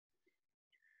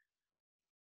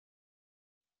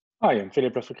Hi, I'm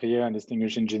Philippe Lafoucrière, a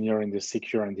distinguished engineer in the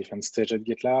secure and defense stage at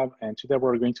GitLab. And today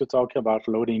we're going to talk about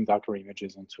loading Docker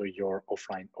images onto your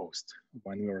offline host.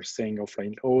 When we're saying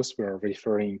offline host, we're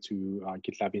referring to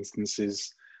GitLab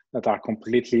instances that are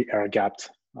completely air-gapped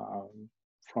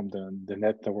from the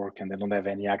network, and they don't have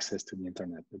any access to the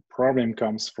internet. The problem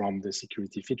comes from the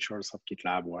security features of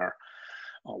GitLab, where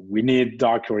we need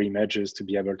Docker images to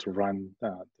be able to run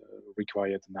the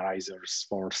required analyzers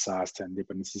for SAST and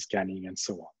dependency scanning and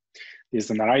so on.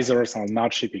 These analyzers are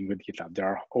not shipping with GitLab. They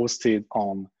are hosted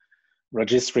on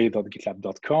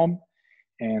registry.gitlab.com.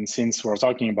 And since we're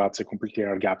talking about a completely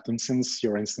air-gapped instance,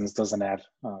 your instance doesn't have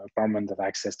permanent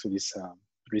access to this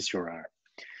URL.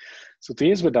 So to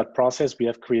ease with that process, we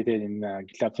have created in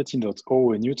GitLab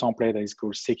 13.0 a new template that is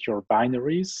called secure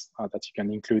binaries that you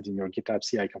can include in your GitLab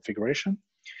CI configuration.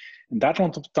 And that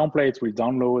template will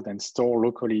download and store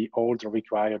locally all the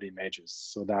required images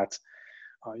so that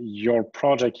your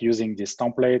project using this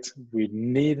template will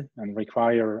need and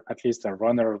require at least a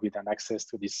runner with an access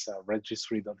to this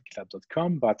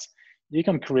registry.gitlab.com, but you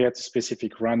can create a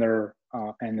specific runner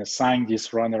and assign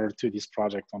this runner to this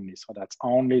project only, so that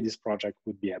only this project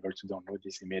would be able to download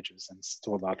these images and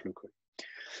store that locally.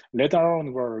 Later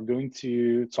on, we're going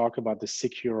to talk about the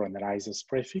secure analyzers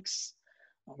prefix,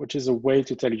 which is a way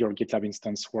to tell your GitLab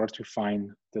instance where to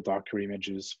find the Docker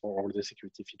images for all the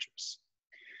security features.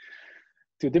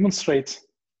 To demonstrate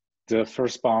the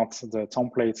first part, the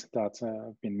template that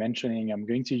I've been mentioning, I'm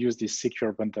going to use this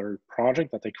secure bundle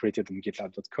project that I created on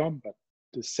gitlab.com, but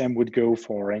the same would go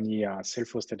for any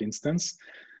self-hosted instance.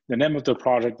 The name of the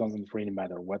project doesn't really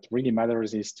matter. What really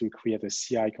matters is to create a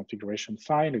CI configuration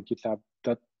file, a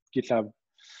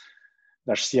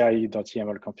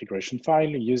gitlab.ci.yaml configuration file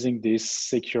using this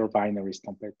secure binaries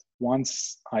template.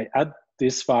 Once I add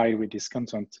this file with this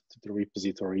content to the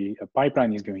repository, a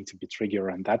pipeline is going to be triggered,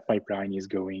 and that pipeline is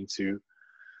going to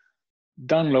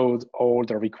download all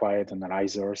the required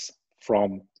analyzers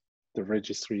from the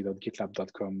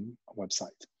registry.gitlab.com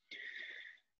website.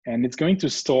 And it's going to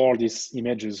store these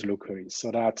images locally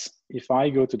so that if I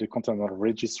go to the container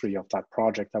registry of that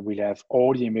project, I will have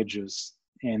all the images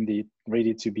and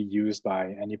ready to be used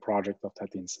by any project of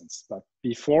that instance. But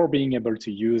before being able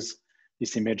to use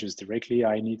these images directly,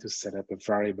 I need to set up a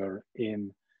variable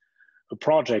in a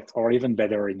project, or even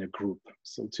better, in a group.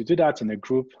 So to do that in a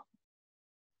group,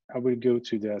 I will go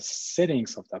to the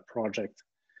settings of that project,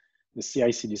 the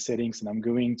CI/CD settings, and I'm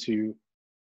going to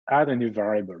add a new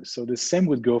variable. So the same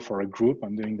would go for a group.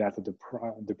 I'm doing that at the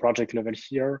project level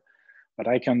here, but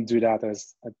I can do that at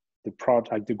the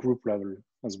group level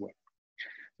as well.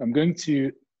 I'm going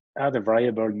to add a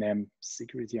variable named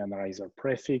security analyzer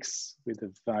prefix with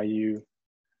the value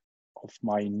of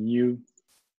my new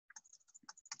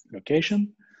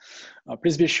location.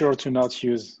 Please be sure to not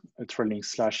use a trailing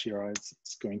slash here.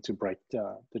 It's going to break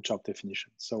the job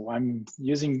definition. So I'm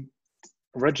using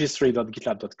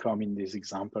registry.gitlab.com in this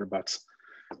example, but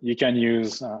you can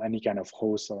use any kind of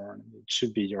host, or it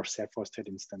should be your self-hosted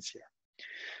instance here.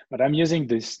 But I'm using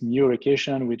this new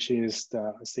location, which is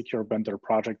the secure bundle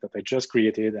project that I just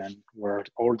created and where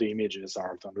all the images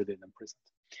are downloaded and present.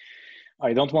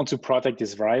 I don't want to protect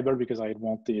this variable because I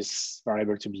want this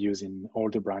variable to be used in all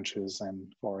the branches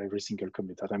and for every single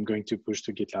commit that I'm going to push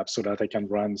to GitLab so that I can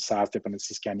run SAST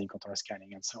dependency scanning, container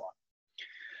scanning, and so on.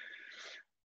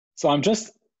 So I'm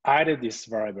just added this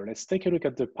variable. Let's take a look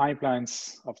at the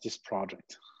pipelines of this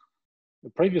project. The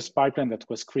previous pipeline that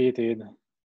was created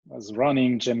was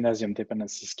running Gymnasium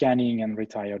dependency scanning and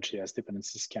Retire.js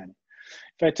dependency scanning.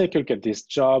 If I take a look at these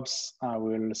jobs, I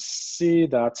will see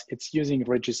that it's using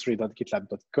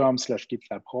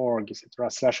registry.gitlab.com/gitlab.org,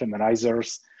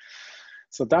 etc/analyzers.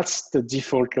 So that's the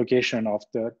default location of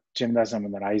the Gymnasium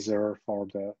analyzer for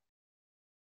the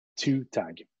to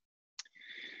tag.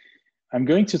 I'm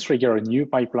going to trigger a new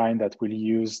pipeline that will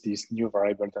use this new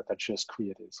variable that I just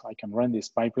created. So I can run this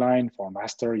pipeline for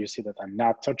master. You see that I'm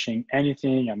not touching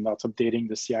anything. I'm not updating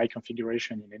the CI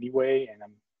configuration in any way. And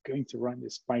I'm going to run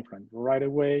this pipeline right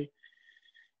away.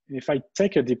 And if I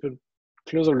take a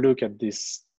closer look at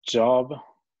this job,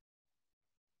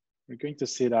 we're going to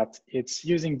see that it's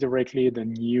using directly the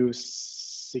new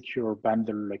secure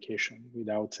bundle location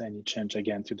without any change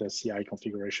again to the CI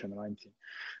configuration or anything.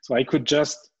 So I could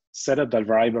just set up that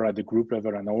variable at the group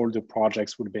level, and all the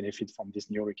projects will benefit from this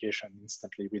new location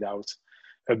instantly without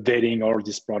updating all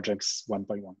these projects one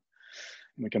by one.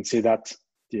 And we can see that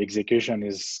the execution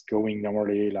is going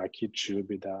normally like it should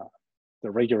with the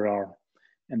regular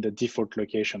and the default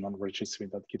location on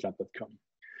registry.gitlab.com.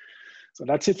 So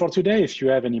that's it for today. If you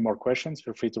have any more questions,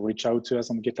 feel free to reach out to us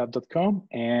on gitlab.com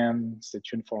and stay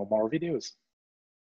tuned for more videos.